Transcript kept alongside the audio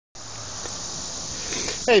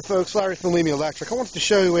Hey folks, Larry from Lemmy Electric. I wanted to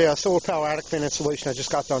show you a solar power attic fan installation I just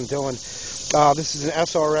got done doing. This is an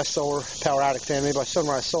SRS solar power attic fan made by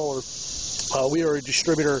Sunrise Solar. We are a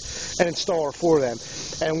distributor and installer for them.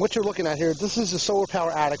 And what you're looking at here, this is a solar power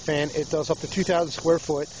attic fan. It does up to 2,000 square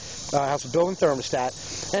foot, has a built-in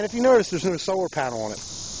thermostat. And if you notice, there's no solar panel on it.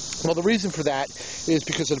 Well, the reason for that is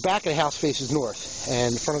because the back of the house faces north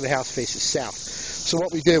and the front of the house faces south. So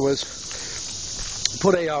what we did was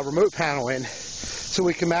put a remote panel in so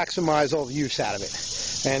we can maximize all the use out of it.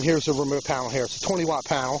 And here's the remote panel here. It's a 20-watt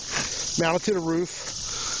panel mounted to the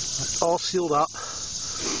roof, all sealed up.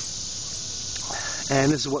 And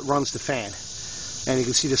this is what runs the fan. And you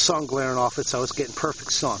can see the sun glaring off it, so it's getting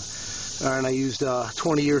perfect sun. And I used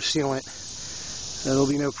 20-year sealant. There'll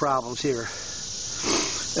be no problems here.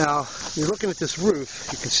 Now, you're looking at this roof,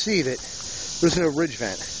 you can see that there's no ridge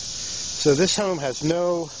vent. So this home has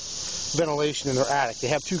no ventilation in their attic. They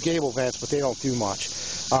have 2 gable vents, but they don't do much.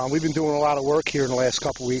 We've been doing a lot of work here in the last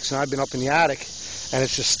couple of weeks, and I've been up in the attic, and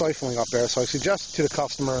it's just stifling up there. So I suggested to the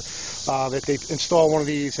customer that they install one of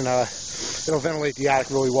these, and it'll ventilate the attic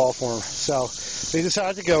really well for them. So they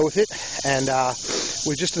decided to go with it, and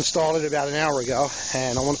we just installed it about an hour ago,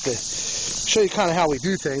 and I wanted to show you kind of how we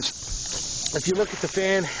do things. If you look at the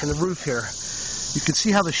fan and the roof here, you can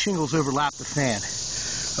see how the shingles overlap the fan.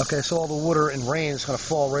 Okay, so all the water and rain is going to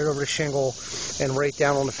fall right over the shingle and right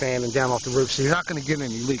down on the fan and down off the roof, so you're not going to get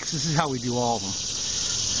any leaks. This is how we do all of them.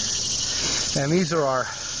 And these are our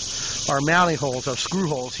mounting holes, our screw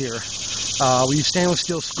holes here. We use stainless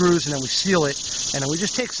steel screws, and then we seal it, and then we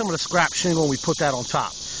just take some of the scrap shingle and we put that on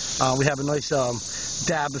top. We have a nice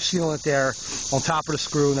dab of sealant there on top of the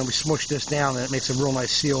screw, and then we smush this down, and it makes a real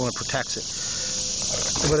nice seal and it protects it.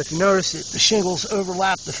 But if you notice, the shingles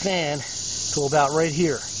overlap the fan to about right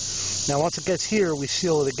here. Now once it gets here, we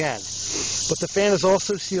seal it again. But the fan is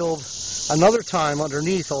also sealed another time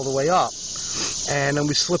underneath all the way up. And then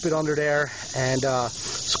we slip it under there and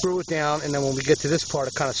screw it down, and then when we get to this part,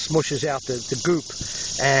 it kind of smushes out the goop,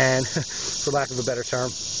 and for lack of a better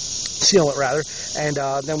term, seal it rather, and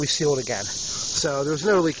then we seal it again. So there's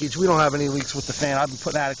no leakage. We don't have any leaks with the fan. I've been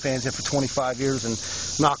putting attic fans in for 25 years, and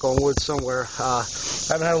knock on wood somewhere, I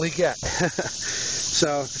haven't had a leak yet.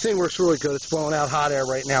 So the thing works really good. It's blowing out hot air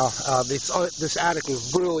right now. This attic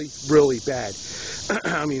is really, really bad.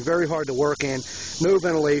 I mean, very hard to work in, no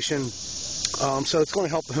ventilation, so it's going to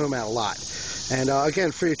help the home out a lot. And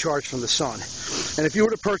again, free of charge from the sun. And if you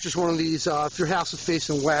were to purchase one of these, if your house is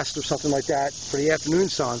facing west or something like that for the afternoon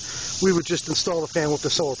sun, we would just install the fan with the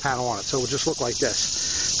solar panel on it, so it would just look like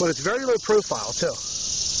this. But it's very low profile too,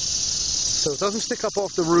 so it doesn't stick up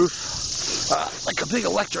off the roof like a big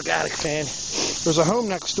electric attic fan. There's a home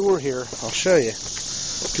next door here. I'll show you. You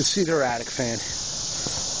can see their attic fan.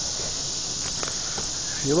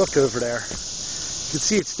 You look over there, you can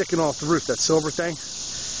see it sticking off the roof, that silver thing.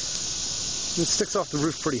 It sticks off the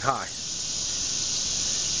roof pretty high.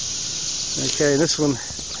 Okay, this one,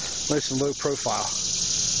 nice and low profile.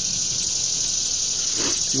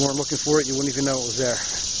 If you weren't looking for it, you wouldn't even know it was there.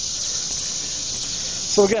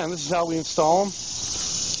 So again, this is how we install them.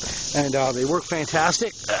 And they work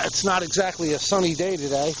fantastic. It's not exactly a sunny day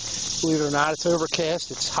today, believe it or not. It's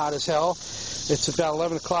overcast, it's hot as hell. It's about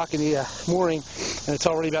 11 o'clock in the morning, and it's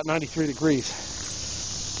already about 93 degrees.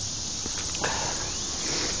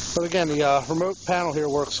 But again, the remote panel here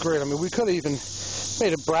works great. I mean, we could have even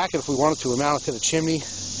made a bracket if we wanted to, mount it to the chimney.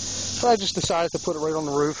 But I just decided to put it right on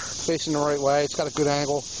the roof, facing the right way. It's got a good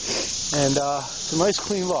angle, and it's a nice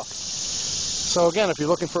clean look. So again, if you're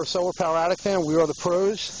looking for a solar power attic fan, we are the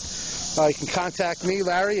pros. You can contact me,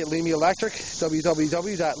 Larry, at Lemmy Electric,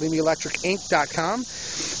 www.lemmyelectricinc.com,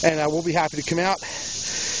 and we'll be happy to come out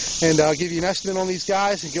and give you an estimate on these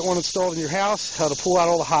guys and get one installed in your house. It'll pull out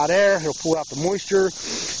all the hot air, it'll pull out the moisture,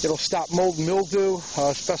 it'll stop mold and mildew,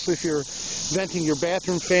 especially if you're venting your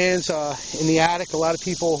bathroom fans in the attic. A lot of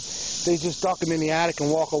people, they just duck them in the attic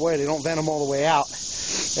and walk away. They don't vent them all the way out.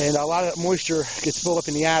 And a lot of that moisture gets built up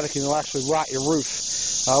in the attic, and it'll actually rot your roof.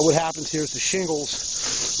 What happens here is the shingles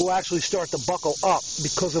will actually start to buckle up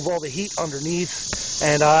because of all the heat underneath,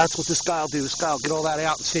 and that's what this guy will do. This guy will get all that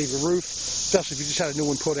out and save your roof, especially if you just had a new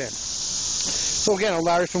one put in. So again, I'm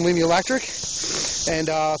Larry from Lemmy Electric, and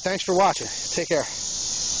thanks for watching. Take care.